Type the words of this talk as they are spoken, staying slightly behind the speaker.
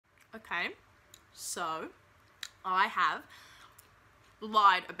Okay, so I have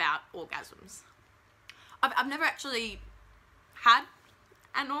lied about orgasms. I've never actually had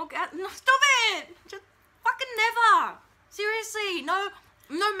an orgasm. No, stop it! Just fucking never. Seriously, no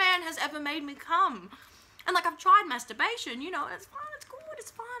man has ever made me come. And like, I've tried masturbation, you know, it's fun, it's good,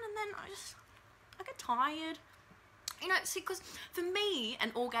 it's fun, and then I get tired. You know, see, because for me,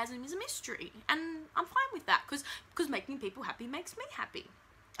 an orgasm is a mystery, and I'm fine with that, because making people happy makes me happy.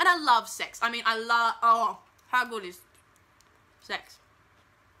 And I love sex. I mean, oh, how good is sex?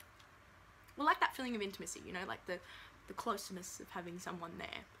 Well, like that feeling of intimacy, you know, like the closeness of having someone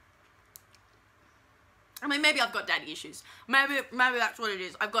there. I mean, maybe I've got daddy issues. Maybe that's what it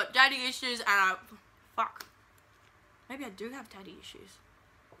is. I've got daddy issues, and fuck. Maybe I do have daddy issues.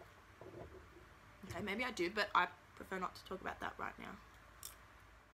 Okay, maybe I do, but I prefer not to talk about that right now.